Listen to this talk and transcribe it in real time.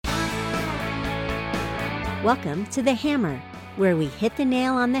Welcome to The Hammer, where we hit the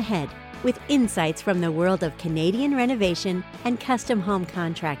nail on the head with insights from the world of Canadian renovation and custom home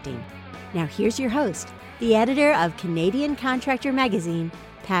contracting. Now here's your host, the editor of Canadian Contractor magazine,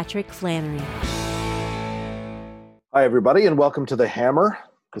 Patrick Flannery. Hi, everybody, and welcome to The Hammer.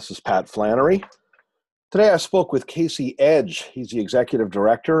 This is Pat Flannery. Today I spoke with Casey Edge. He's the executive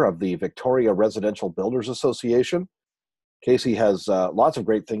director of the Victoria Residential Builders Association. Casey has lots of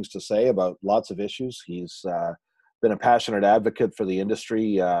great things to say about lots of issues. He's been a passionate advocate for the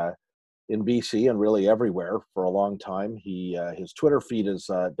industry in BC and really everywhere for a long time. His Twitter feed is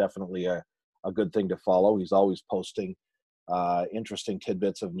definitely a good thing to follow. He's always posting interesting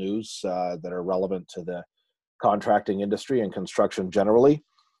tidbits of news that are relevant to the contracting industry and construction generally.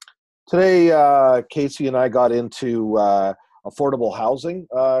 Today, Casey and I got into affordable housing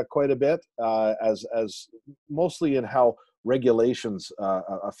quite a bit, as mostly in how regulations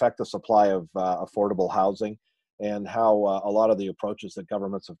affect the supply of affordable housing, and how a lot of the approaches that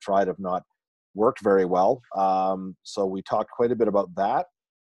governments have tried have not worked very well. So we talked quite a bit about that.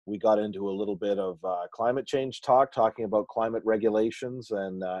 We got into a little bit of climate change talking about climate regulations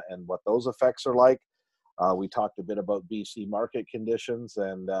and what those effects are like. We talked a bit about BC market conditions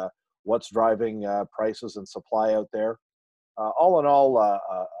and what's driving prices and supply out there. All in all, a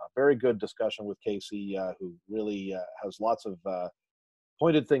very good discussion with Casey, who really has lots of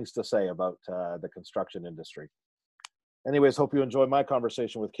pointed things to say about the construction industry. Anyways, hope you enjoy my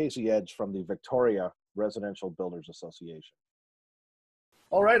conversation with Casey Edge from the Victoria Residential Builders Association.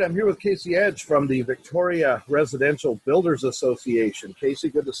 All right, I'm here with Casey Edge from the Victoria Residential Builders Association. Casey,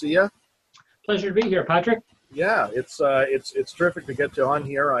 good to see you. Pleasure to be here, Patrick. Yeah, it's terrific to get you on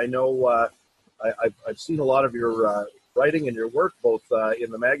here. I know I've seen a lot of your writing and your work, both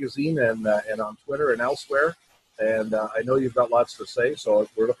in the magazine and on Twitter and elsewhere. And I know you've got lots to say, so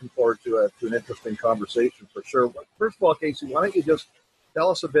we're looking forward to an interesting conversation for sure. But first of all, Casey, why don't you just tell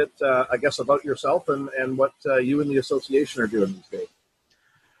us a bit, I guess, about yourself and what you and the association are doing these days?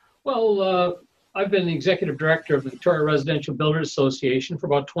 Well, I've been the executive director of the Victoria Residential Builders Association for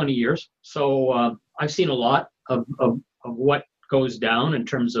about 20 years. So I've seen a lot of what goes down in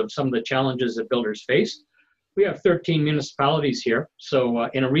terms of some of the challenges that builders face. We have 13 municipalities here, so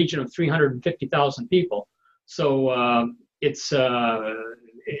in a region of 350,000 people. So it's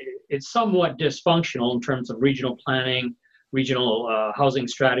somewhat dysfunctional in terms of regional planning, regional housing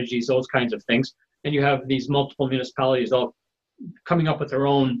strategies, those kinds of things. And you have these multiple municipalities all coming up with their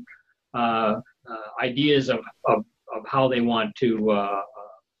own ideas of how they want to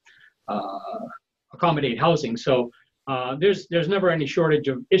accommodate housing. So there's never any shortage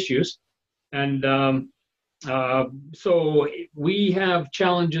of issues. And so we have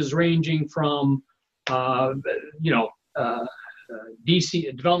challenges ranging from,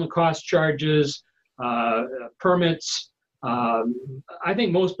 DC development cost charges, permits. I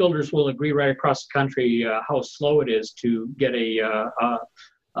think most builders will agree right across the country how slow it is to get a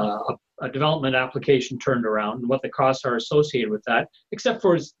development application turned around and what the costs are associated with that, except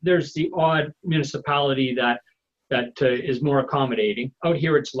for there's the odd municipality that is more accommodating. Out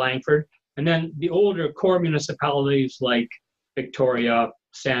here it's Langford. And then the older core municipalities like Victoria,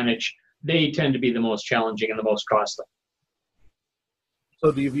 Saanich, they tend to be the most challenging and the most costly.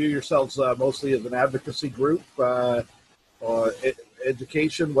 So do you view yourselves mostly as an advocacy group, or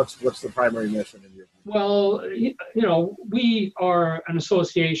education? What's the primary mission in your view? Well, we are an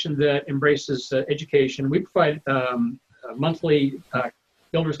association that embraces education. We provide monthly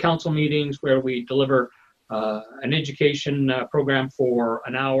Builders Council meetings where we deliver an education program for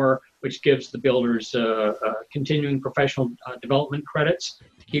an hour, which gives the builders continuing professional development credits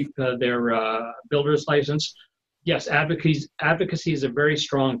to keep their builder's license. Yes, advocacy is a very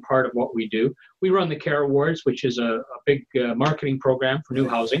strong part of what we do. We run the CARE Awards, which is a big marketing program for new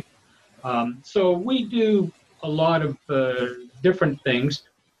housing. So we do a lot of different things.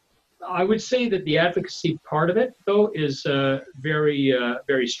 I would say that the advocacy part of it, though, is very,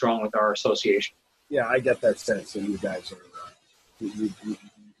 very strong with our association. Yeah, I get that sense that you guys are you're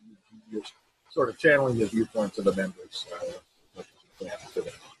sort of channeling the viewpoints of the members to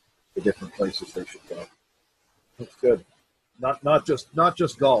the different places they should go. That's good. Not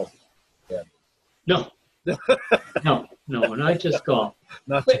just golf. Yeah. No, not just golf.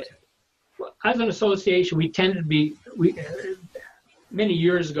 As an association, we tend to be. Many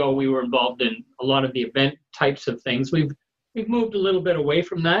years ago, we were involved in a lot of the event types of things. We've moved a little bit away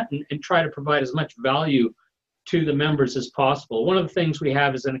from that and try to provide as much value to the members as possible. One of the things we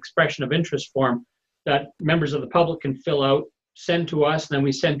have is an expression of interest form that members of the public can fill out, send to us, and then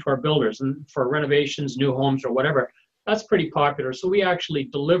we send to our builders. And for renovations, new homes, or whatever, that's pretty popular. So we actually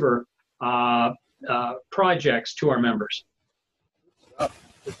deliver projects to our members.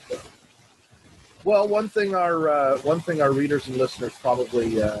 Well, one thing our readers and listeners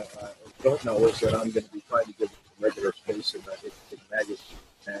probably don't know is that I'm going to be trying to give some regular space in the magazine,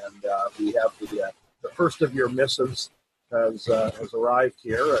 and we have the first of your missives has arrived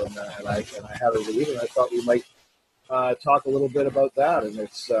here, and I had a read, and I thought we might talk a little bit about that. And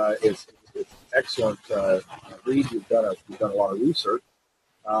it's excellent read. You've done a lot of research,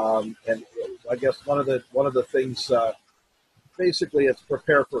 and I guess one of the things basically it's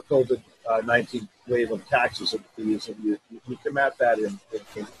prepare for COVID-19 wave of taxes and fees, and you come at that in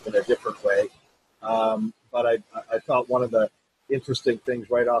a different way. But I thought one of the interesting things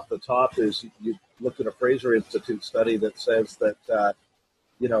right off the top is you looked at a Fraser Institute study that says that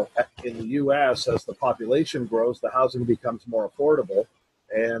in the U.S. as the population grows, the housing becomes more affordable,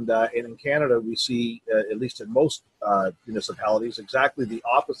 and in Canada we see at least in most municipalities exactly the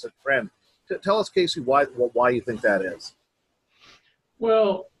opposite trend. Tell us, Casey, why you think that is.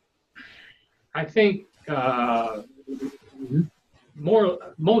 Well, I think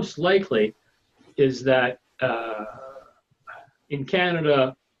most likely is that in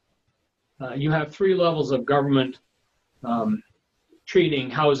Canada you have three levels of government treating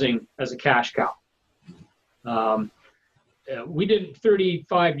housing as a cash cow. We didn't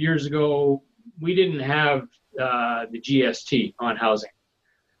 35 years ago. We didn't have the GST on housing.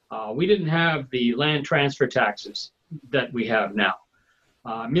 We didn't have the land transfer taxes that we have now.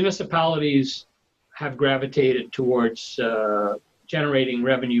 Municipalities have gravitated towards generating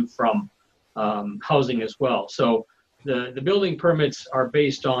revenue from housing as well. So the building permits are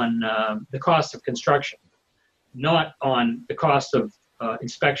based on the cost of construction, not on the cost of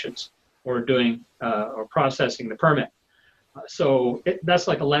inspections or doing or processing the permit. So that's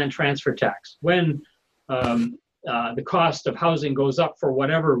like a land transfer tax. When the cost of housing goes up for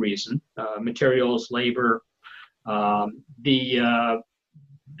whatever reason, materials, labor, the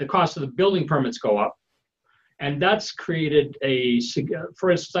cost of the building permits go up, and that's created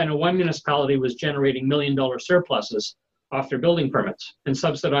for instance, I know one municipality was generating $1 million surpluses off their building permits and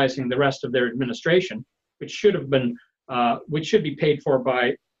subsidizing the rest of their administration, which should be paid for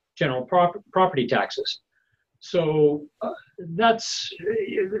by general property taxes. So that's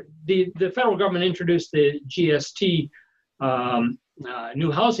the federal government introduced the GST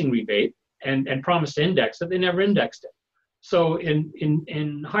new housing rebate and promised to index it. They never indexed it. So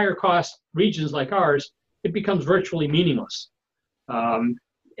in higher cost regions like ours, it becomes virtually meaningless. And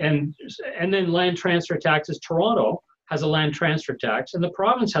then land transfer taxes. Toronto has a land transfer tax, and the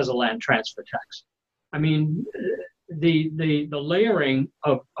province has a land transfer tax. I mean, the layering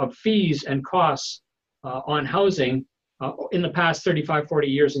of fees and costs on housing in the past 35, 40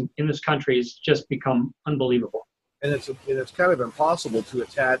 years in this country has just become unbelievable. And it's kind of impossible to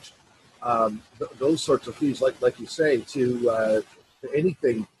attach those sorts of fees, like you say, to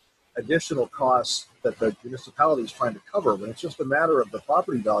anything additional costs that the municipality is trying to cover, when it's just a matter of the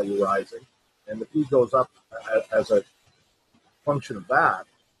property value rising and the fee goes up as a function of that.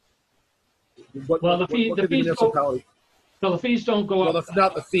 The fees don't go up. Well,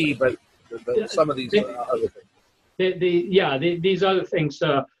 not the fee, but some of these other things. These other things.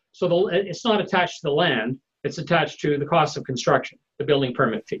 It's not attached to the land; it's attached to the cost of construction, the building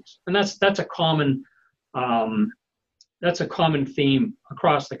permit fees, and that's a common theme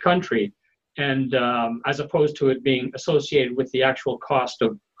across the country, and as opposed to it being associated with the actual cost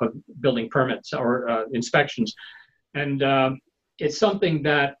of building permits or inspections. And it's something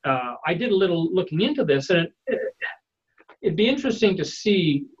that I did a little looking into this, and it'd be interesting to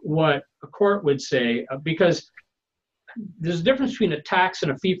see what a court would say, because there's a difference between a tax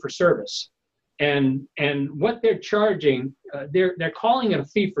and a fee for service. And what they're charging, they're calling it a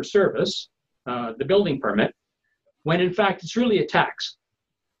fee for service, the building permit, when in fact it's really a tax.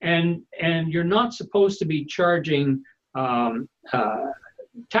 And you're not supposed to be charging,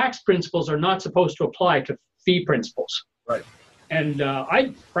 tax principles are not supposed to apply to fee principles. Right. And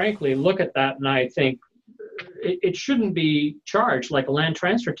I frankly look at that and I think it shouldn't be charged like a land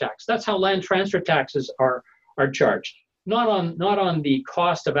transfer tax. That's how land transfer taxes are charged, not on the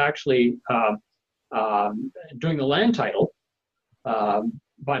cost of actually doing the land title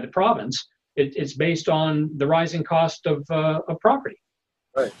by the province. It's based on the rising cost of property.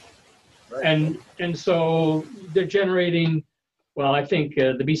 Right. And so they're generating, well, I think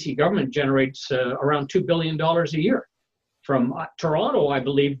the BC government generates around $2 billion a year. From Toronto, I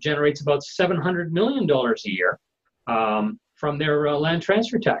believe, generates about $700 million a year from their land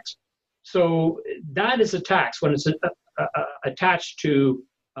transfer tax. So that is a tax when it's attached to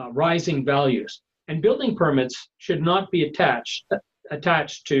rising values. And building permits should not be attached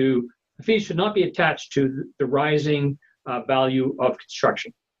to The fees should not be attached to the rising value of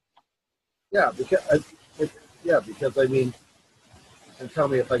construction. Yeah, because I mean, and tell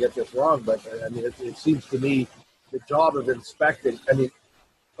me if I get this wrong, but I mean, it seems to me the job of inspecting. I mean,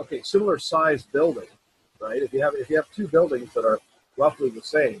 okay, similar sized building, right? If you have two buildings that are roughly the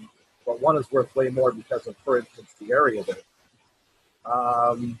same, but one is worth way more because of, for instance, the area that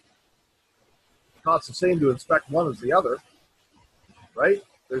costs the same to inspect one as the other, right?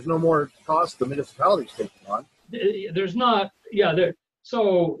 There's no more cost the municipality's taking on. There's not, yeah.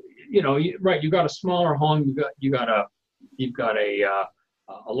 So right, you got a smaller home, you've got a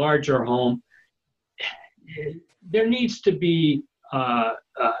larger home. There needs to be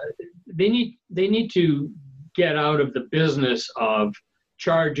they need to get out of the business of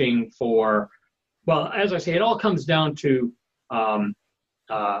charging for. Well, as I say, it all comes down to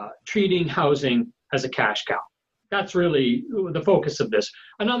treating housing as a cash cow. That's really the focus of this.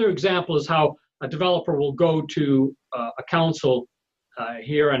 Another example is how a developer will go to a council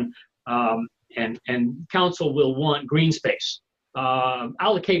here, and council will want green space.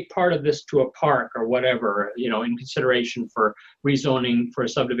 Allocate part of this to a park or whatever, in consideration for rezoning for a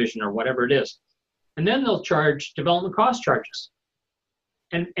subdivision or whatever it is. And then they'll charge development cost charges.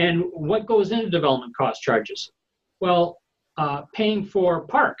 And what goes into development cost charges? Well, paying for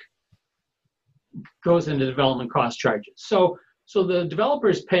park goes into development cost charges. So the developer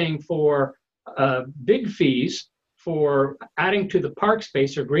is paying for big fees for adding to the park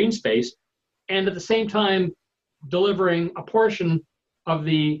space or green space, and at the same time delivering a portion of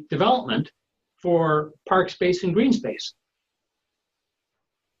the development for park space and green space.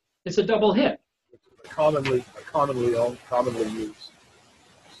 It's a double hit. Commonly owned, commonly used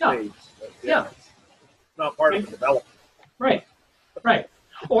space. Yeah. It's not part of the development. Right.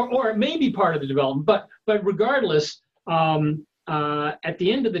 Or it may be part of the development, but regardless, at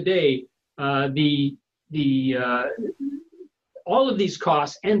the end of the day, all of these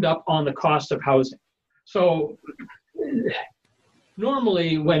costs end up on the cost of housing. So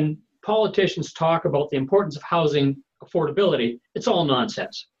normally when politicians talk about the importance of housing affordability, it's all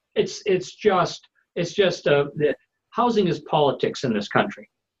nonsense. It's just housing is politics in this country,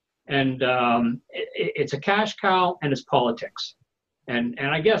 and it's a cash cow and it's politics. And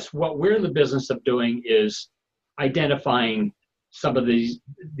I guess what we're in the business of doing is identifying some of these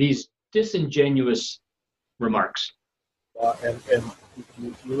disingenuous remarks. And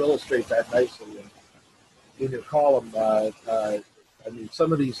you illustrate that nicely in your column. I mean,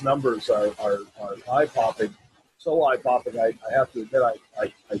 some of these numbers are eye-popping, so eye-popping. I have to admit,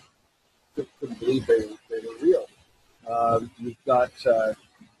 I couldn't believe they were real. You've got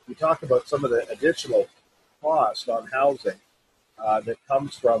you talk about some of the additional cost on housing that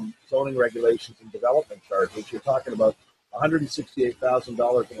comes from zoning regulations and development charges. You're talking about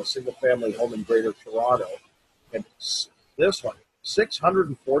 $168,000 in a single-family home in Greater Toronto, and this one,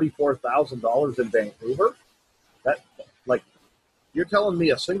 $644,000 in Vancouver. That, like, you're telling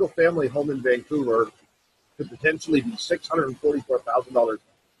me a single-family home in Vancouver could potentially be $644,000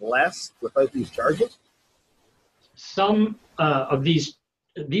 less without these charges? Some of these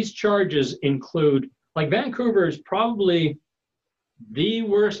charges include, like, Vancouver is probably the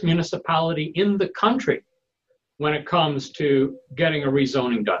worst municipality in the country when it comes to getting a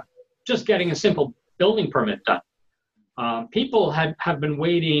rezoning done, just getting a simple building permit done. People have been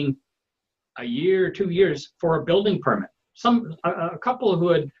waiting a year, 2 years for a building permit. A couple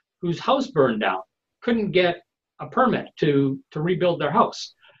whose house burned down couldn't get a permit to rebuild their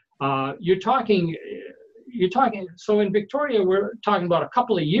house. You're talking. So in Victoria, we're talking about a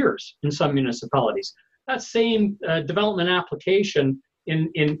couple of years in some municipalities. That same development application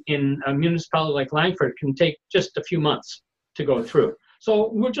in a municipality like Langford can take just a few months to go through. So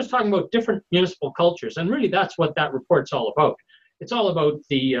we're just talking about different municipal cultures, and really that's what that report's all about. It's all about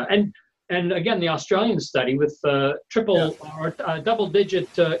the and again, the Australian study with triple or double-digit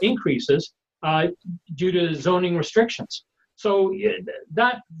increases due to zoning restrictions. So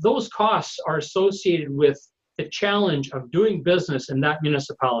those costs are associated with the challenge of doing business in that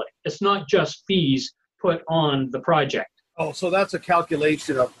municipality. It's not just fees put on the project. Oh, so that's a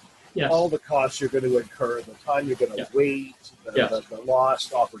calculation of all the costs you're going to incur, the time you're going to wait, the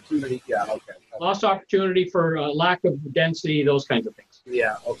lost opportunity. Yeah, okay. Lost opportunity for lack of density, those kinds of things.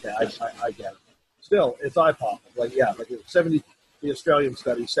 Yeah, okay, I get it. Still, it's eye-popping. Like 70, the Australian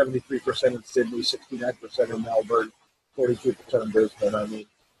study, 73% in Sydney, 69% in Melbourne, 42% in Brisbane. I mean,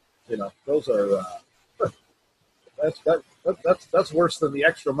 those are that's worse than the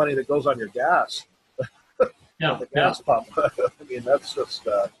extra money that goes on your gas. The gas pump. I mean, that's just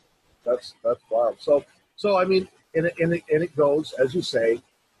that's wild. So I mean, and it goes, as you say,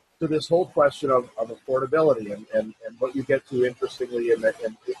 to this whole question of affordability, and what you get to interestingly in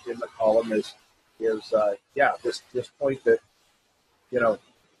the column is this point that,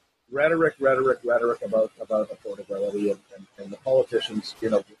 rhetoric about affordability, and the politicians,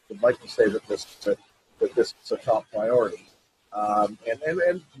 would like to say that this is a top priority,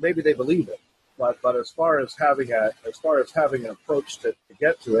 and maybe they believe it, but as far as having an approach to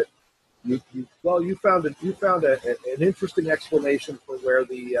get to it, you found an interesting explanation for where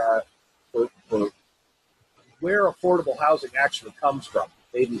for where affordable housing actually comes from.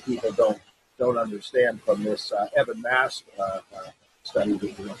 Maybe people don't understand from this Evan Mast study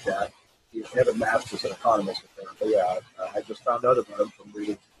that we looked at. Evan Mast is an economist, apparently. I just found out about him from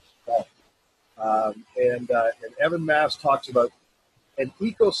reading Paul. And Evan Mast talks about an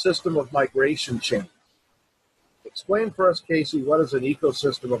ecosystem of migration chains. Explain for us, Casey, what is an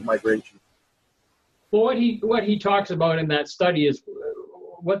ecosystem of migration? Well, what he talks about in that study is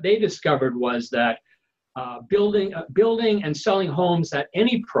what they discovered was that building and selling homes at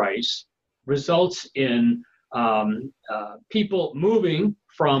any price results in people moving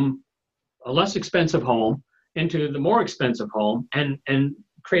from a less expensive home into the more expensive home, and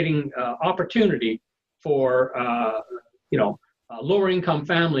creating opportunity for lower income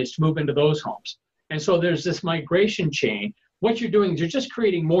families to move into those homes. And so there's this migration chain. What you're doing is you're just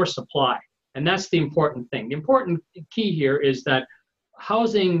creating more supply. And that's the important thing. The important key here is that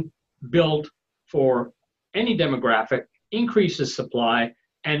housing built for any demographic increases supply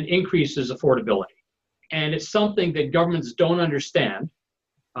and increases affordability. And it's something that governments don't understand.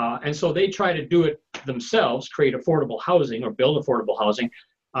 And so they try to do it themselves, create affordable housing or build affordable housing.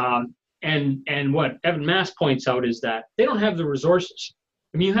 And what Evan Mast points out is that they don't have the resources.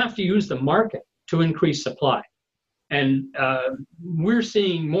 I mean, you have to use the market to increase supply. And we're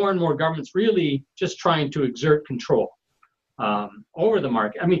seeing more and more governments really just trying to exert control over the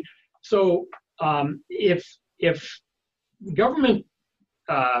market. I mean, so if government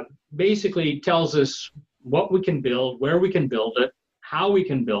basically tells us what we can build, where we can build it, how we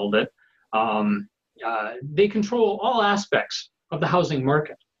can build it, they control all aspects of the housing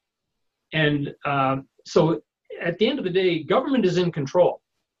market. And so at the end of the day, government is in control.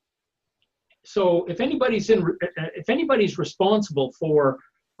 So if anybody's responsible for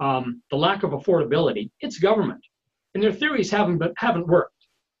the lack of affordability, it's government, and their theories haven't worked.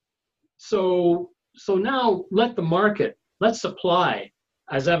 So now let the market, let supply,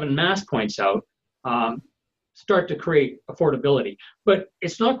 as Evan Mast points out, start to create affordability. But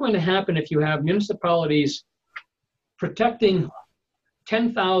it's not going to happen if you have municipalities protecting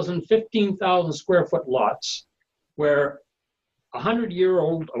 10,000, 15,000 square foot lots where a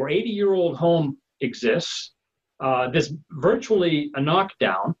 100-year-old or 80-year-old home exists, this virtually a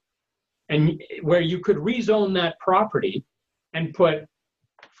knockdown, and where you could rezone that property and put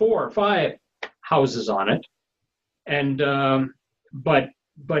 4 or 5 houses on it, and but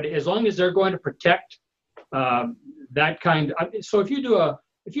as long as they're going to protect that kind. So if you do a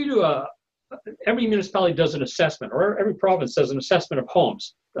every municipality does an assessment, or every province does an assessment of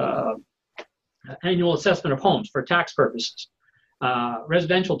homes, annual assessment of homes for tax purposes.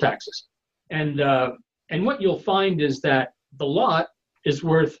 Residential taxes, and what you'll find is that the lot is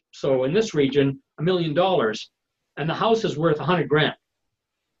worth, so in this region, $1 million, and the house is worth $100,000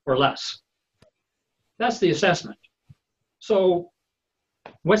 or less. That's the assessment. So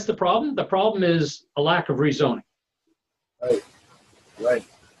what's the problem? The problem is a lack of rezoning. Right.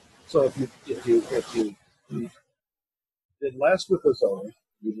 So if you did less with the zoning,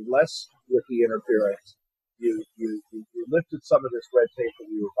 you did less with the interference. You lifted some of this red tape that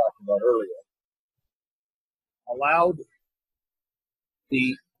we were talking about earlier, allowed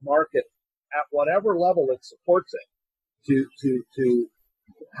the market at whatever level it supports it to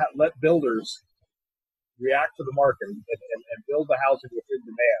let builders react to the market and build the housing within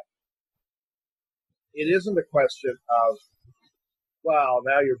demand. It isn't a question of, well,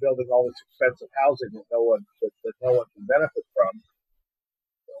 now you're building all this expensive housing that no one can benefit from,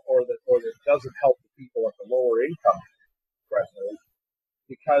 or that doesn't help the people at the lower income threshold,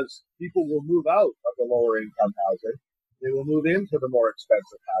 because people will move out of the lower income housing, they will move into the more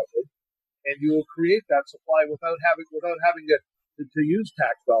expensive housing, and you will create that supply without having to use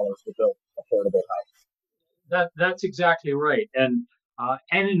tax dollars to build affordable housing. That's exactly right, and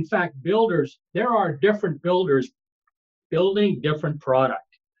in fact, there are different builders building different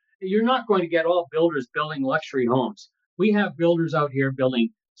product. You're not going to get all builders building luxury homes. We have builders out here building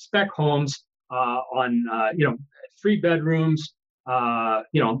spec homes on 3 bedrooms,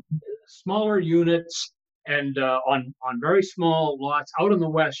 smaller units, and on very small lots out on the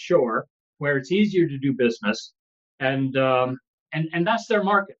West Shore where it's easier to do business. And and that's their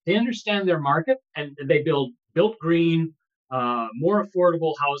market. They understand their market, and they built green, more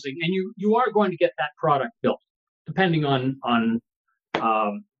affordable housing, and you are going to get that product built, depending on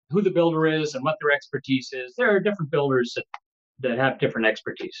who the builder is and what their expertise is. There are different builders that have different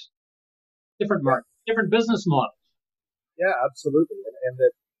expertise, different market, different business models. Yeah, absolutely. And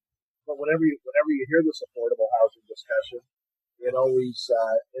that, but whenever you hear this affordable housing discussion, it always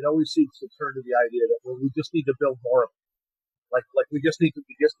seems to turn to the idea that, well, we just need to build more of it. Like we just need to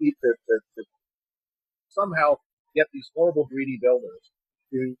somehow get these horrible greedy builders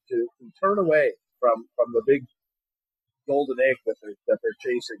to turn away from the big golden egg that they're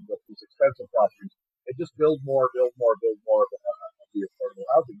chasing with these expensive properties and just build more of the affordable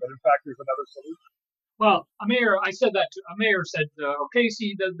housing. But in fact, there's another solution. Well, a mayor said, okay,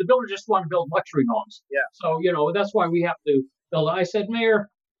 see, the builders just want to build luxury homes. Yeah. So, that's why we have to build. I said, Mayor,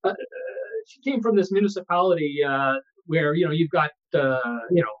 she came from this municipality where, you've got,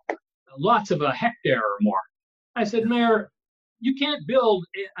 lots of a hectare or more. I said, Mayor, you can't build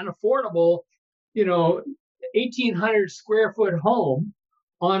an affordable, 1,800 square foot home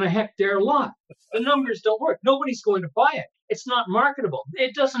on a hectare lot. The numbers don't work. Nobody's going to buy it. It's not marketable.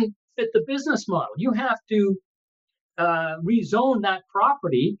 It doesn't fit the business model. You have to rezone that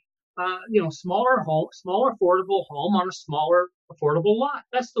property, smaller affordable home on a smaller affordable lot.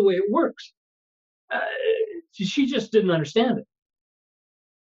 That's the way it works. She just didn't understand it.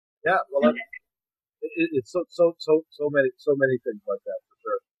 Yeah, well, it's so many things like that for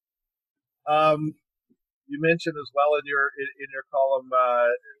sure. You mentioned as well in your column,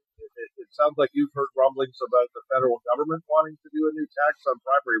 it sounds like you've heard rumblings about the federal government wanting to do a new tax on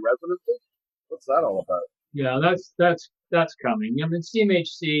primary residences. What's that all about? Yeah, that's coming. I mean,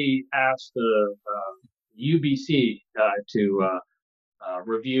 CMHC asked the UBC to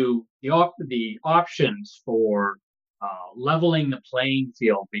review the options for leveling the playing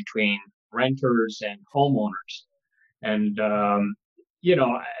field between renters and homeowners, and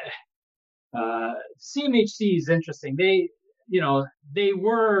CMHC is interesting. They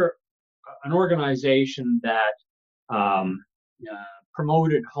were an organization that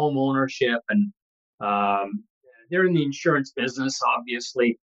promoted home ownership, and they're in the insurance business,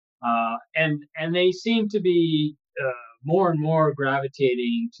 obviously, and they seem to be more and more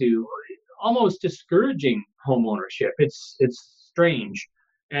gravitating to almost discouraging home ownership. It's strange,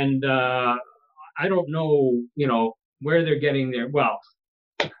 and I don't know, where they're getting their where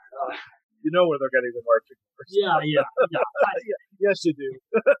they're getting the marching orders. Yeah. Yes, you do.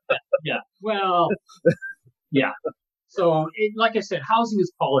 Yeah. Well, yeah. So, like I said, housing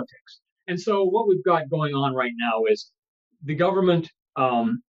is politics. And so what we've got going on right now is the government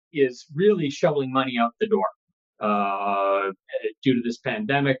is really shoveling money out the door due to this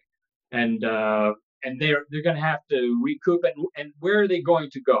pandemic. And they're going to have to recoup it. And where are they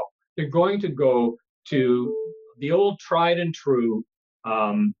going to go? They're going to go to the old tried and true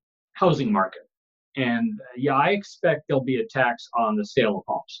housing market. And I expect there'll be a tax on the sale of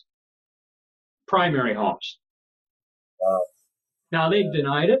homes, primary homes. Now they've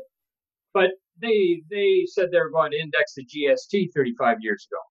denied it, but they said they were going to index the GST 35 years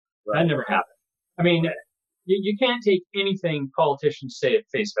ago. Right. That never happened. I mean, you can't take anything politicians say at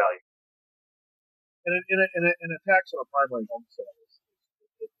face value. And a tax on a primary home sale,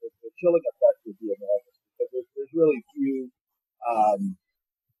 the chilling effect would be enormous because there's really few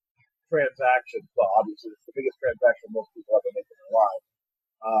transactions. Well, obviously, it's the biggest transaction most people ever make in their lives.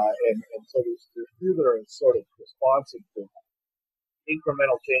 And so there's few that are sort of responsive to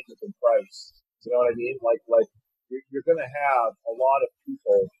incremental changes in price. You know what I mean? Like you're going to have a lot of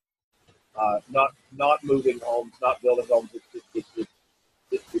people not moving homes, not building homes.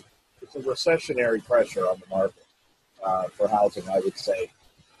 It's a recessionary pressure on the market for housing, I would say,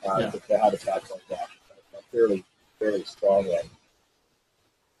 to have a tax like that. A fairly strong one.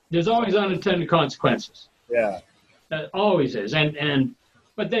 There's always unintended consequences. Yeah. That always is.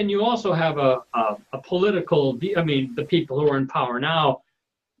 But then you also have a political, the people who are in power now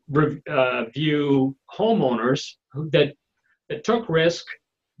view homeowners that took risk,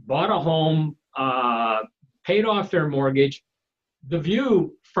 bought a home, paid off their mortgage. The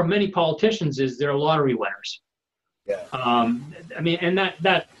view from many politicians is they're lottery winners. Yeah. And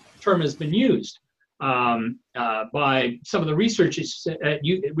that term has been used by some of the researchers at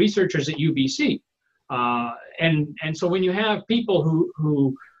UBC. And so when you have people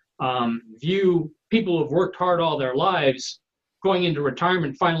who view people who've worked hard all their lives going into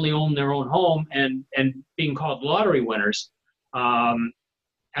retirement, finally own their own home and being called lottery winners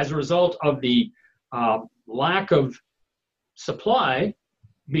as a result of the lack of supply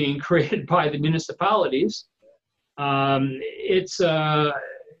being created by the municipalities,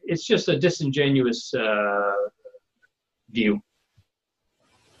 It's just a disingenuous view.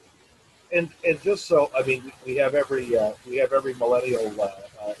 And just so, I mean, we have every millennial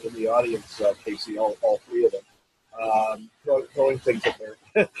in the audience, Casey, all three of them, throwing things at their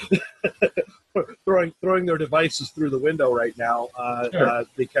throwing their devices through the window right now, Sure.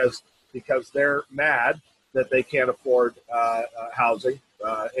 because they're mad that they can't afford housing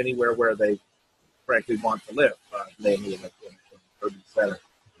anywhere where they frankly want to live, namely in the urban center.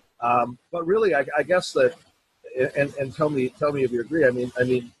 But really, I guess that, and tell me if you agree. I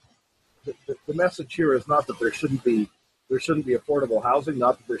mean. The message here is not that there shouldn't be affordable housing,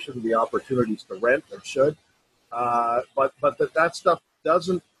 not that there shouldn't be opportunities to rent. There should, but that stuff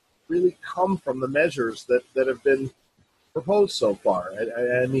doesn't really come from the measures that have been proposed so far.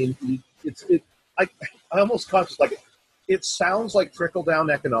 I mean, I almost conscious like it sounds like trickle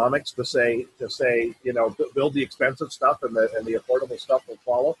down economics to say build the expensive stuff and the affordable stuff will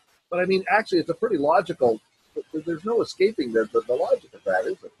follow. But I mean, actually, it's a pretty logical. There's no escaping the logic of that,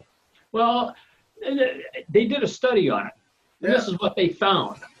 is it? Well, they did a study on it, and This is what they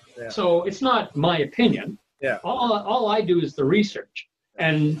found. Yeah. So it's not my opinion. Yeah. All I do is the research,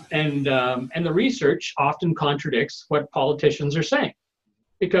 and the research often contradicts what politicians are saying,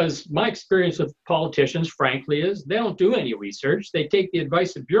 because my experience with politicians, frankly, is they don't do any research. They take the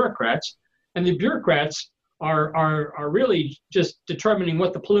advice of bureaucrats, and the bureaucrats are really just determining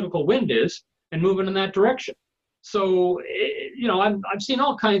what the political wind is and moving in that direction. So, I've seen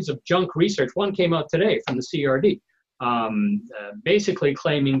all kinds of junk research. One came out today from the CRD, basically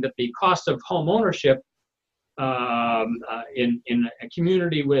claiming that the cost of home ownership in a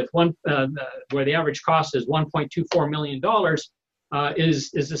community with where the average cost is $1.24 million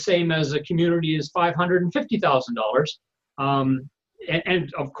is the same as a community is $550,000.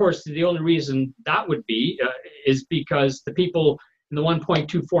 And of course, the only reason that would be is because the people in the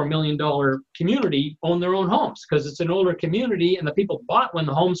 $1.24 million community own their own homes, because it's an older community and the people bought when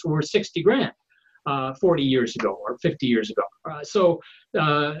the homes were 60 grand 40 years ago or 50 years ago. So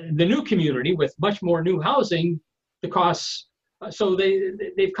the new community with much more new housing, the costs, so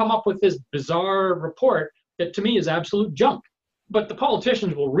they've come up with this bizarre report that to me is absolute junk. But the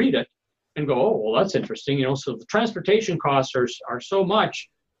politicians will read it and go, oh, well, that's interesting. So the transportation costs are so much.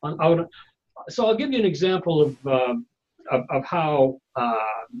 So I'll give you an example of how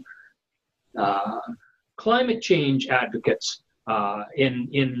climate change advocates in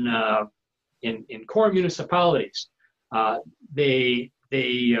core municipalities they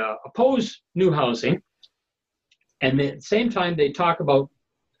oppose new housing, and at the same time they talk about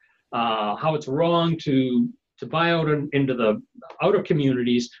how it's wrong to buy out into the outer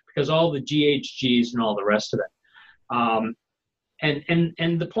communities because all the GHGs and all the rest of it.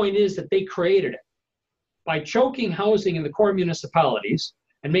 And the point is that they created it. By choking housing in the core municipalities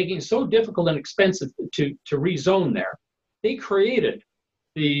and making it so difficult and expensive to rezone there, they created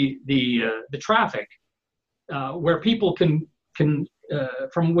the traffic where people can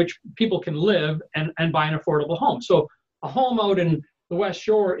from which people can live and buy an affordable home. So a home out in the West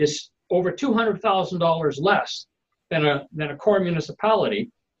Shore is over $200,000 less than a core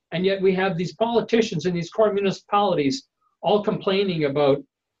municipality, and yet we have these politicians in these core municipalities all complaining about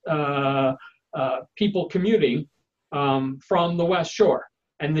people commuting from the West Shore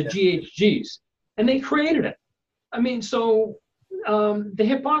and the GHGs, and they created it. I mean, so the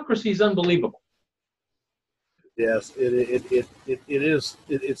hypocrisy is unbelievable. Yes, it is.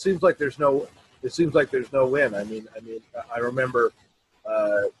 It seems like there's no win. I mean, I remember,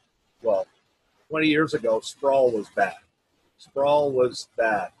 20 years ago, sprawl was bad. Sprawl was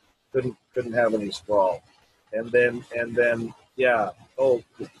bad. Couldn't have any sprawl, and then. Yeah. Oh,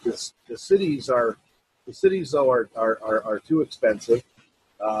 the cities though are too expensive.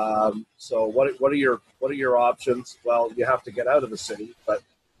 So what are your options? Well, you have to get out of the city, but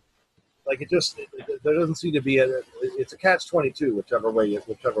like there doesn't seem to be it's a catch-22 whichever way you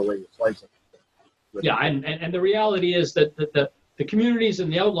slice it. Yeah, and the reality is that the communities in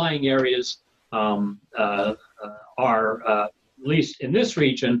the outlying areas are at least in this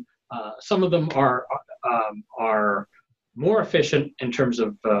region, some of them are more efficient in terms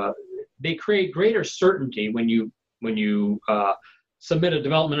of they create greater certainty when you submit a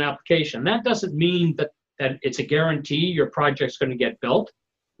development application. That doesn't mean that it's a guarantee your project's going to get built,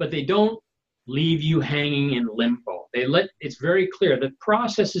 but they don't leave you hanging in limbo. It's very clear the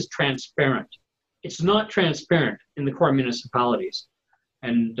process is transparent. It's not transparent in the core municipalities,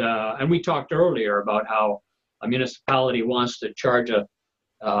 and we talked earlier about how a municipality wants to charge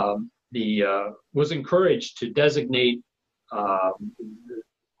was encouraged to designate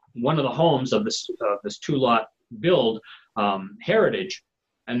one of the homes of this 2-lot build heritage,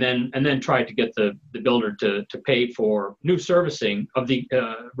 and then try to get the builder to pay for new servicing of the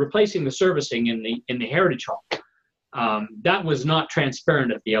replacing the servicing in the heritage home. That was not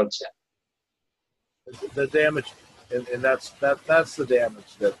transparent at the outset. The damage, and that's the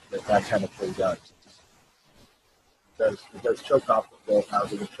damage that kind of thing does. It does choke off the build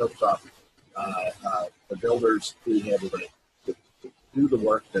housing. It chokes off the builders being able to do the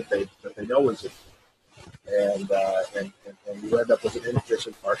work that they know is it. And you end up with an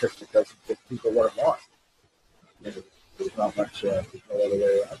inefficient market because people weren't lost. There's not much, there's no other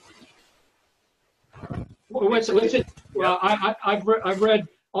way around. What's it? Well, I've read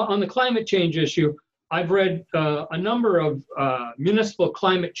on the climate change issue. I've read a number of municipal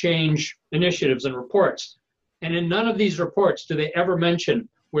climate change initiatives and reports, and in none of these reports do they ever mention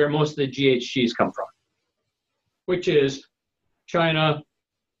where most of the GHGs come from, which is China,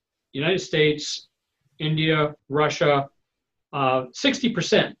 United States, India, Russia,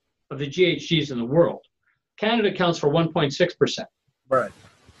 60% of the GHGs in the world. Canada accounts for 1.6%. Right.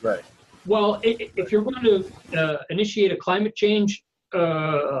 Well, if you're going to initiate a climate change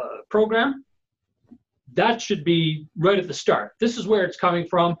program, that should be right at the start. This is where it's coming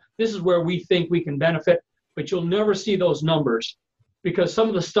from. This is where we think we can benefit, but you'll never see those numbers because some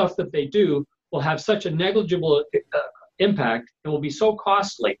of the stuff that they do will have such a negligible impact and will be so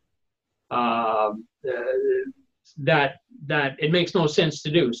costly that it makes no sense to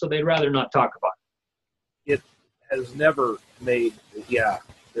do. So they'd rather not talk about it. It has never made,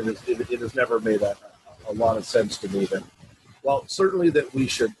 it has never made a lot of sense to me that, well, certainly that we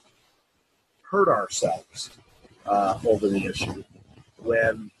should hurt ourselves over the issue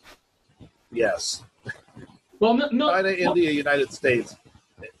when, yes, well, no, China, India, United States,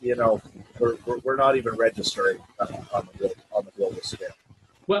 we're not even registering on the global scale.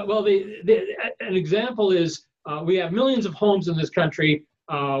 Well, an example is we have millions of homes in this country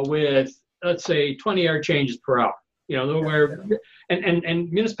with, let's say, 20 air changes per hour.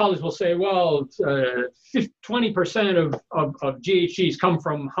 And municipalities will say, well, 20% of GHGs come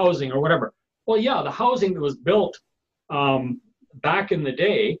from housing or whatever. Well, yeah, the housing that was built back in the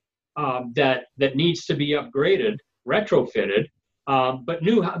day that needs to be upgraded, retrofitted,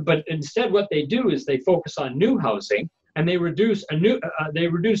 but instead what they do is they focus on new housing and they reduce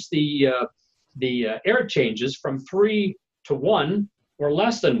the air changes from 3 to 1 or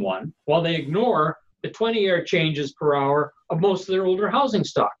less than 1, while they ignore the 20 air changes per hour of most of their older housing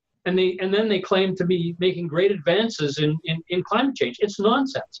stock. And then they claim to be making great advances in climate change. It's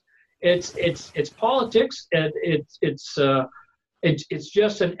nonsense. It's politics. It's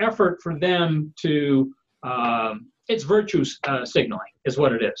just an effort for them to. It's virtue signaling is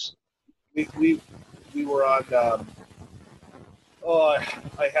what it is. We were on.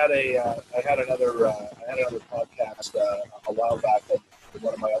 I had another podcast a while back in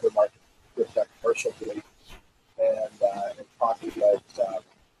one of my other markets with that commercial today, and talking about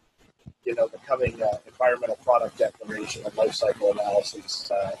the coming environmental product declaration and life cycle analysis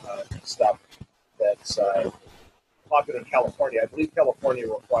stuff that's popular in California. I believe California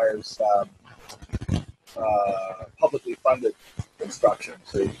requires publicly funded construction,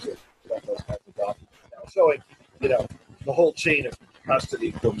 so you should get those kinds of documents now, showing the whole chain of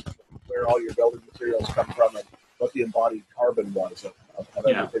custody from where all your building materials come from and what the embodied carbon was of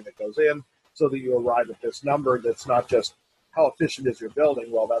everything that goes in, so that you arrive at this number that's not just how efficient is your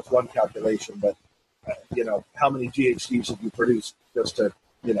building. Well, that's one calculation, but how many GHGs have you produced just to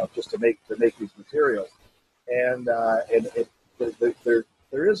make these materials, and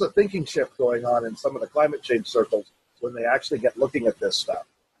there is a thinking shift going on in some of the climate change circles when they actually get looking at this stuff,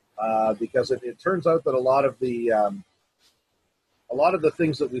 because it turns out that a lot of the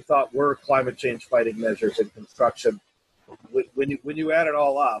things that we thought were climate change fighting measures in construction, when you add it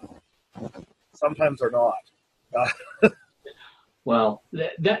all up, sometimes are not. Well,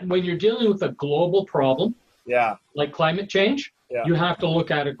 that when you're dealing with a global problem, like climate change, you have to look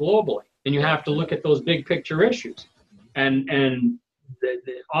at it globally, and you have to look at those big picture issues. And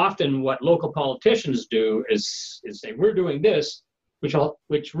often what local politicians do is say we're doing this, which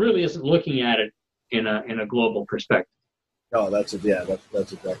really isn't looking at it in a global perspective. Oh, that's exactly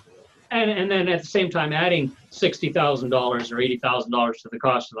it. And then at the same time adding $60,000 or $80,000 to the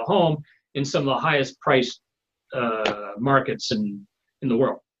cost of the home in some of the highest priced markets in the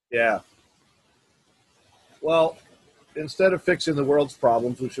world. Yeah. Well, instead of fixing the world's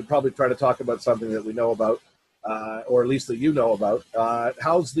problems, we should probably try to talk about something that we know about, or at least that you know about.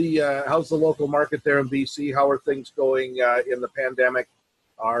 How's the local market there in BC? How are things going in the pandemic?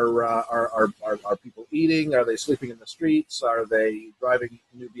 Are people eating? Are they sleeping in the streets? Are they driving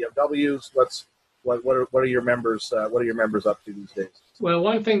new BMWs? What are your members up to these days? Well,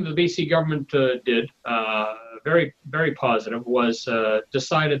 one thing the BC government did, very, very positive, was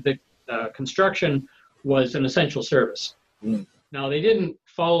decided that construction was an essential service. Mm. Now, they didn't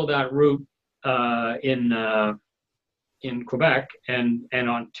follow that route in Quebec, and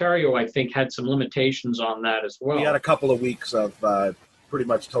Ontario, I think, had some limitations on that as well. We had a couple of weeks of pretty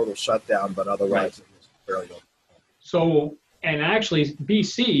much total shutdown, but otherwise right. It was fairly open. So, and actually,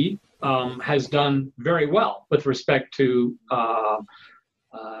 BC has done very well with respect to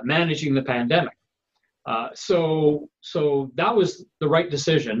managing the pandemic. So that was the right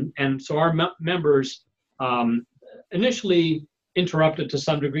decision, and so our members initially interrupted to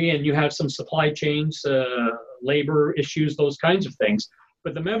some degree, and you have some supply chains, labor issues, those kinds of things.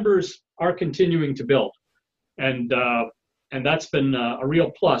 But the members are continuing to build, and that's been a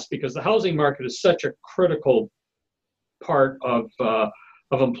real plus, because the housing market is such a critical part of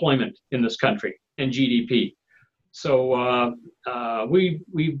employment in this country and GDP. So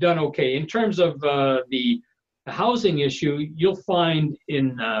we've done okay in terms of the housing issue. You'll find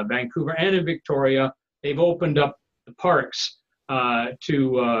in Vancouver and in Victoria, they've opened up the parks.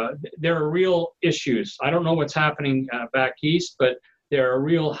 There are real issues. I don't know what's happening back east, but there are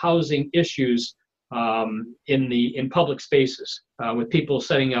real housing issues in public spaces with people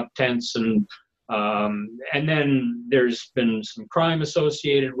setting up tents, and then there's been some crime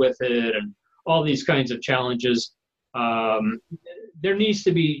associated with it and all these kinds of challenges. There needs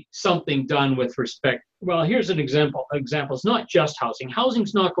to be something done with respect. Well, here's an example. It's not just housing.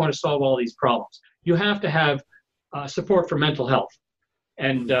 Housing's not going to solve all these problems. You have to have support for mental health.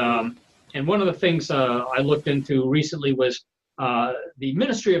 And one of the things I looked into recently was the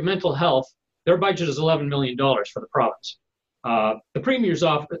Ministry of Mental Health. Their budget is $11 million for the province. The Premier's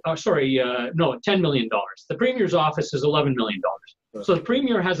office, $10 million. The Premier's office is $11 million. So the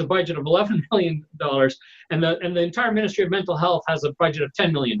Premier has a budget of $11 million, and the entire Ministry of Mental Health has a budget of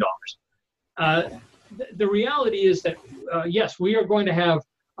 $10 million. The reality is that, yes, we are going to have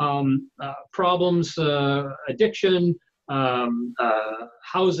problems, addiction,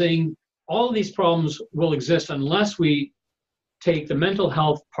 housing. All of these problems will exist unless we take the mental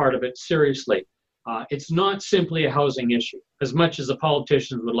health part of it seriously. It's not simply a housing issue, as much as the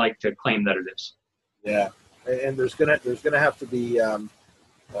politicians would like to claim that it is. Yeah, and there's gonna have to be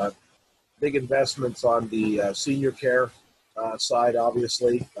big investments on the senior care side.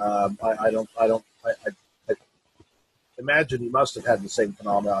 Obviously, I imagine you must have had the same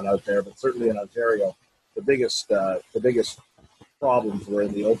phenomenon out there, but certainly in Ontario, the biggest problems were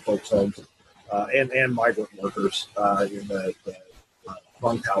in the old folks' homes and migrant workers in the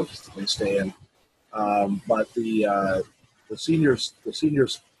bunk houses that they stay in. But the seniors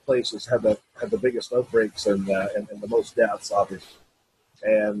places had the biggest outbreaks and the most deaths, obviously.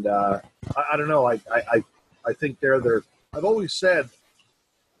 And I don't know. I think I've always said,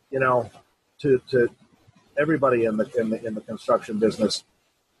 to everybody in the construction business,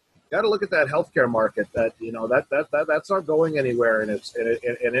 got to look at that healthcare market. That's not going anywhere, and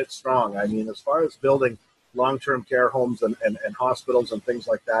it's strong. I mean, as far as building long-term care homes and hospitals and things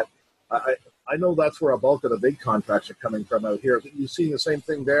like that, I know that's where a bulk of the big contracts are coming from out here. You seeing the same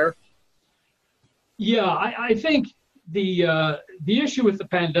thing there? Yeah, I think the issue with the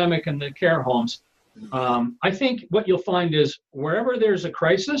pandemic and the care homes, I think what you'll find is wherever there's a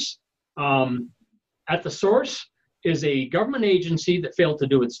crisis, at the source is a government agency that failed to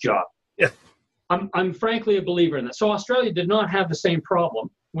do its job. Yeah, I'm frankly a believer in that. So Australia did not have the same problem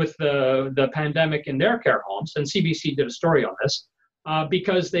with the pandemic in their care homes, and CBC did a story on this,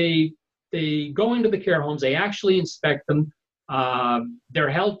 because they go into the care homes, they actually inspect them. They're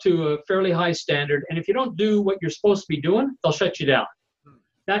held to a fairly high standard, and if you don't do what you're supposed to be doing, they'll shut you down.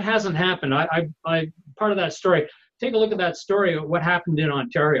 That hasn't happened. I part of that story. Take a look at that story of what happened in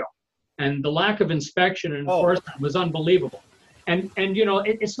Ontario, and the lack of inspection and enforcement was unbelievable. And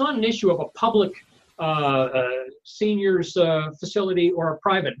it's not an issue of a public seniors facility or a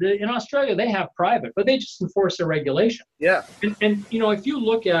private. In Australia, they have private, but they just enforce their regulation. Yeah. And if you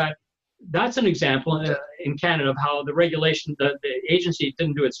look at, that's an example in Canada of how the regulation, the agency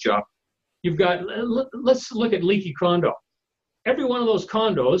didn't do its job. You've got, let's look at leaky condo. Every one of those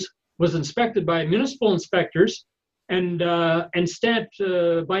condos was inspected by municipal inspectors and stamped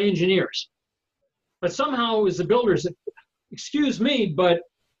by engineers. But somehow it was the builders. Excuse me, but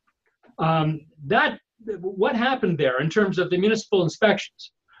what happened there in terms of the municipal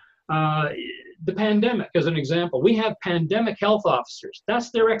inspections? The pandemic, as an example, we have pandemic health officers.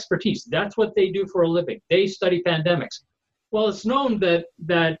 That's their expertise. That's what they do for a living. They study pandemics. Well, it's known that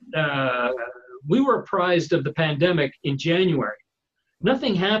we were apprised of the pandemic in January.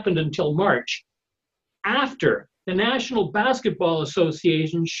 Nothing happened until March. after the National Basketball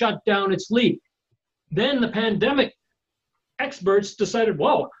Association shut down its league. Then the pandemic experts decided,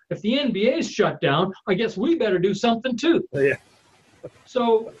 well, if the NBA's shut down, I guess we better do something too. Yeah.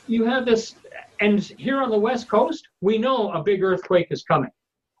 So you have this, and here on the West Coast, we know a big earthquake is coming.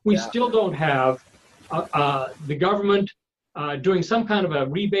 We still don't have the government doing some kind of a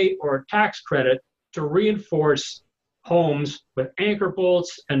rebate or a tax credit to reinforce homes with anchor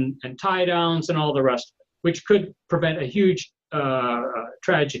bolts and tie downs and all the rest of it, which could prevent a huge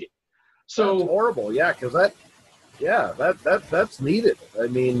tragedy. So that's horrible, yeah, because that's needed. I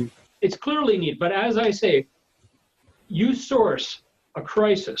mean, it's clearly needed. But as I say, you source a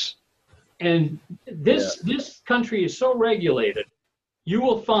crisis, and this country is so regulated, you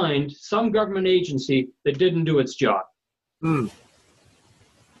will find some government agency that didn't do its job.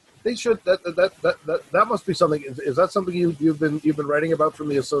 They should. That must be something. Is that something you've been writing about from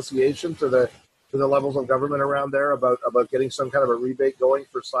the association to the levels of government around there about getting some kind of a rebate going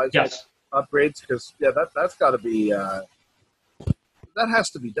for seismic upgrades? Because that's got to be that has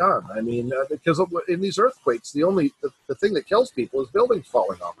to be done. I mean, because in these earthquakes, the thing that kills people is buildings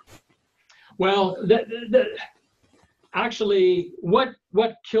falling over. Well, actually, what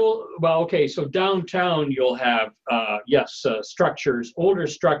kill? Well, okay, so downtown you'll have structures, older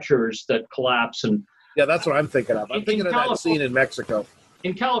structures that collapse, and yeah, that's what I'm thinking of. I'm thinking of that scene in Mexico.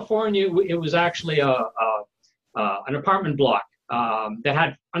 In California, it was actually an apartment block that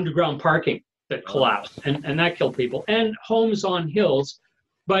had underground parking that collapsed, and that killed people, and homes on hills.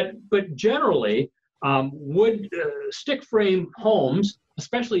 But generally, wood stick frame homes,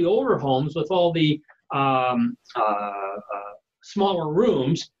 especially older homes with all the smaller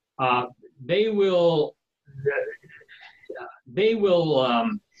rooms, the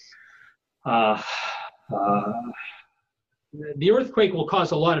earthquake will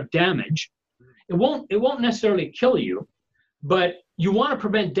cause a lot of damage. It won't necessarily kill you, but you want to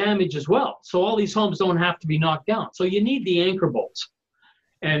prevent damage as well. So all these homes don't have to be knocked down. So you need the anchor bolts.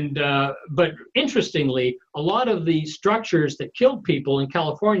 And but interestingly, a lot of the structures that killed people in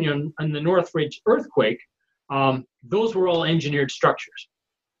California in the Northridge earthquake, those were all engineered structures.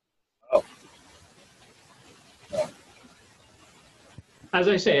 Oh. As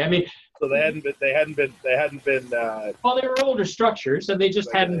I say, I mean. So they hadn't been. Well, they were older structures, and they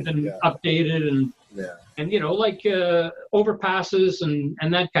just hadn't been updated, and like overpasses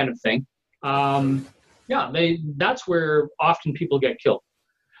and that kind of thing. That's where often people get killed.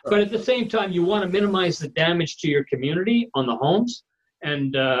 But at the same time, you want to minimize the damage to your community on the homes,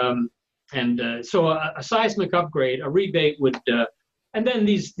 and so a seismic upgrade, a rebate would, and then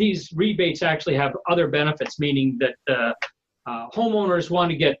these rebates actually have other benefits, meaning that homeowners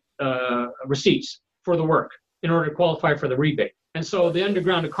want to get receipts for the work in order to qualify for the rebate, and so the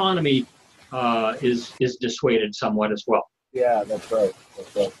underground economy is dissuaded somewhat as well. Yeah, that's right.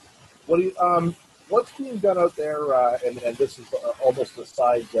 What do you what's being done out there? And this is almost a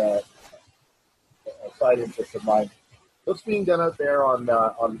side interest of mine. What's being done out there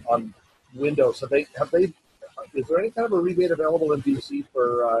on windows? Have they? Is there any kind of a rebate available in BC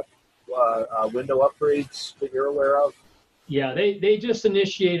for window upgrades that you're aware of? Yeah, they just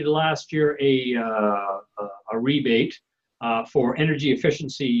initiated last year a rebate for energy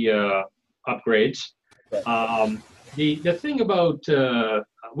efficiency upgrades. Okay. The thing about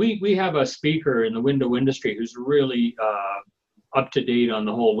we have a speaker in the window industry who's really up to date on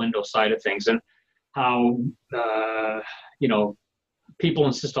the whole window side of things, and how people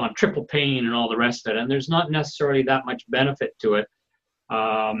insist on triple pane and all the rest of it, and there's not necessarily that much benefit to it,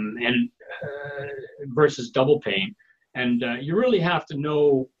 and versus double pane, and you really have to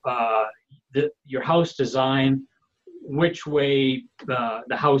know your house design, which way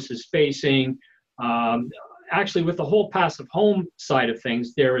the house is facing. Actually, with the whole passive home side of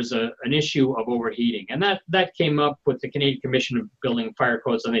things, there is an issue of overheating, and that came up with the Canadian Commission of Building and Fire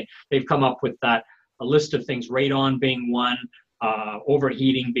Codes, and they've come up with a list of things, radon being one,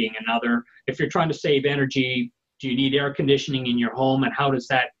 overheating being another. If you're trying to save energy, do you need air conditioning in your home, and how does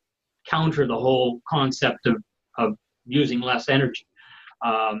that counter the whole concept of using less energy?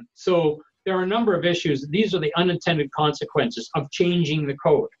 So there are a number of issues. These are the unintended consequences of changing the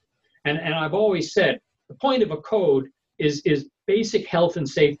code, and I've always said, the point of a code is basic health and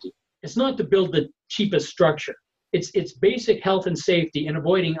safety. It's not to build the cheapest structure. It's basic health and safety and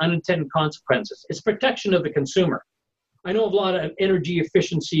avoiding unintended consequences. It's protection of the consumer. I know a lot of energy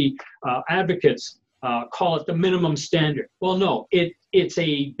efficiency advocates call it the minimum standard. Well, no, it's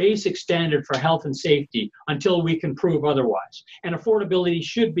a basic standard for health and safety until we can prove otherwise. And affordability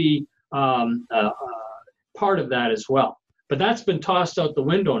should be part of that as well. But that's been tossed out the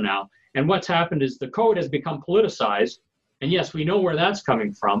window now. And what's happened is the code has become politicized. And yes, we know where that's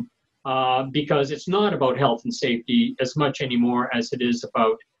coming from, because it's not about health and safety as much anymore as it is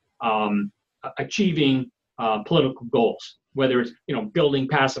about achieving political goals, whether it's, building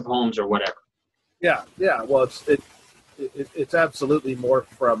passive homes or whatever. Yeah. Well, it's absolutely more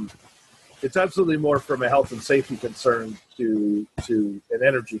from a health and safety concern to an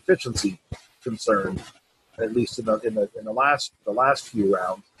energy efficiency concern, at least in the last few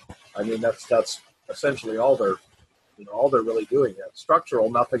rounds. I mean, that's essentially all they're really doing. It's structural,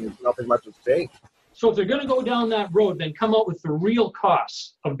 nothing much has changed. So if they're going to go down that road, then come up with the real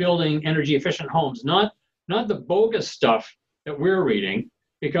costs of building energy efficient homes, not the bogus stuff that we're reading,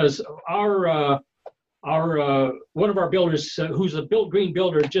 because our one of our builders, who's a green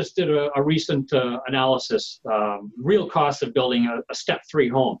builder, just did a recent analysis, real costs of building a step 3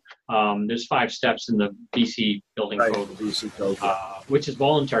 home. There's 5 steps in the BC building code, the BC code, which is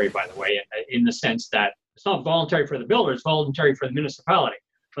voluntary, by the way, in the sense that it's not voluntary for the builder, it's voluntary for the municipality.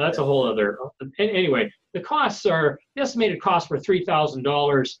 So that's a whole other. Anyway, the estimated costs were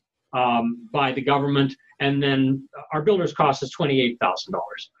 $3,000 by the government, and then our builder's cost is $28,000.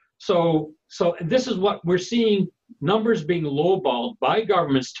 So this is what we're seeing, numbers being lowballed by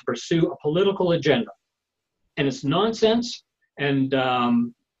governments to pursue a political agenda. And it's nonsense. And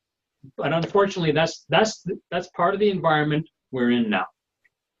but unfortunately, that's part of the environment we're in now.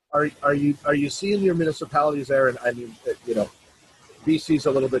 Are you seeing your municipalities there? And I mean, BC's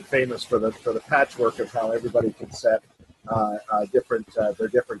a little bit famous for the patchwork of how everybody can set their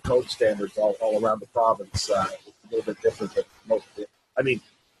different code standards all around the province. A little bit different than most of it. I mean,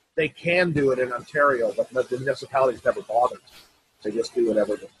 they can do it in Ontario, but the municipalities never bothered. They just do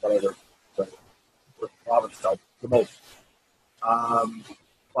whatever the province does the most.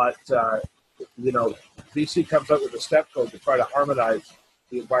 But BC comes out with a step code to try to harmonize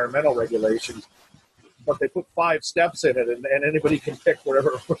the environmental regulations, but they put 5 steps in it, and anybody can pick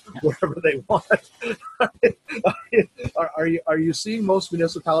whatever they want. Are you seeing most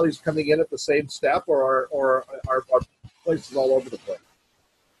municipalities coming in at the same step, or are places all over the place?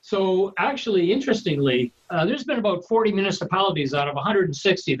 So actually, interestingly, there's been about 40 municipalities out of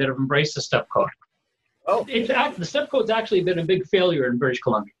 160 that have embraced the step code. Oh, the step code's actually been a big failure in British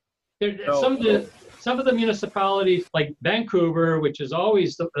Columbia. Some of the municipalities, like Vancouver, which is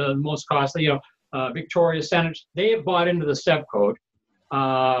always the most costly, Victoria, Saanich, they have bought into the step code.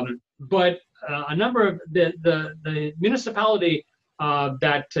 But a number of the municipality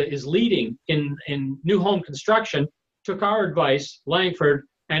that is leading in new home construction took our advice, Langford,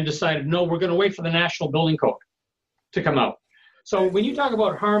 and decided, no, we're going to wait for the National Building Code to come out. So when you talk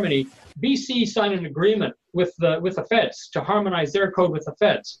about harmony, BC signed an agreement with the feds to harmonize their code with the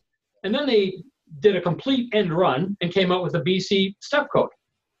feds. And then they did a complete end run and came out with a BC step code.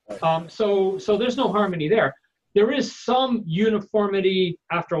 So there's no harmony there. There is some uniformity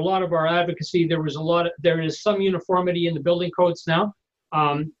after a lot of our advocacy. There is some uniformity in the building codes now.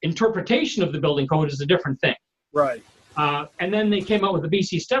 Interpretation of the building code is a different thing. Right. And then they came out with the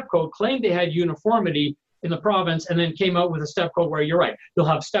BC step code, claimed they had uniformity in the province, and then came out with a step code where you're right. You'll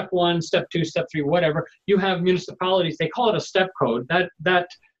have step 1, step 2, step 3, whatever. You have municipalities, they call it a step code. That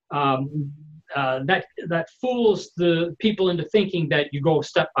fools the people into thinking that you go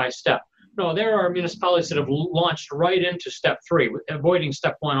step by step. No, there are municipalities that have launched right into step 3, avoiding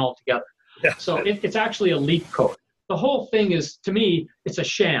step 1 altogether. Yeah. So it's actually a leak code. The whole thing is, to me, it's a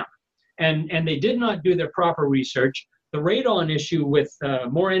sham. And they did not do their proper research. The radon issue with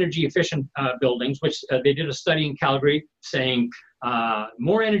more energy efficient buildings, which they did a study in Calgary saying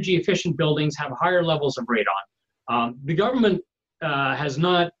more energy efficient buildings have higher levels of radon. The government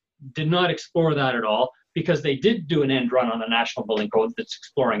did not explore that at all, because they did do an end run on the National Building Code that's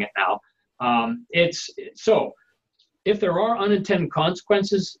exploring it now. So if there are unintended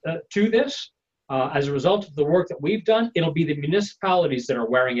consequences to this, as a result of the work that we've done, it'll be the municipalities that are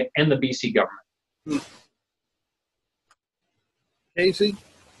wearing it and the BC government. Casey,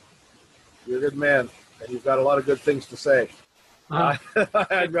 you're a good man, and you've got a lot of good things to say. I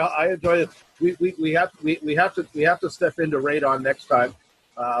enjoy it. We have to step into radon next time,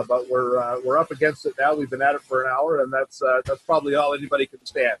 but we're up against it now. We've been at it for an hour, and that's probably all anybody can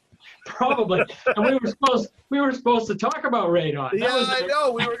stand. Probably, and we were supposed to talk about radon. I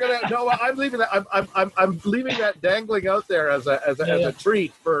know we were gonna. No, I'm leaving that. I'm leaving that dangling out there as a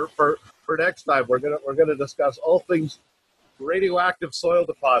treat for next time. We're gonna discuss all things radioactive soil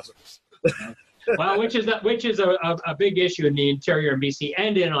deposits. Well, which is a big issue in the interior of BC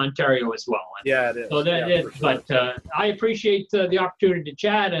and in Ontario as well. Yeah, it is. So I appreciate the opportunity to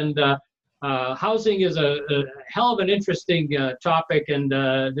chat, and Housing is a hell of an interesting topic, and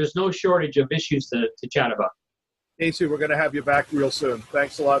there's no shortage of issues to chat about. Casey, we're going to have you back real soon.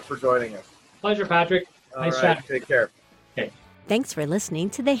 Thanks a lot for joining us. Pleasure, Patrick. Nice chatting. Take care. Okay. Thanks for listening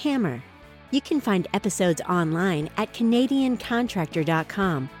to The Hammer. You can find episodes online at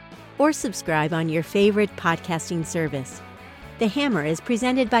CanadianContractor.com or subscribe on your favorite podcasting service. The Hammer is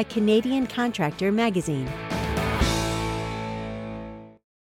presented by Canadian Contractor magazine.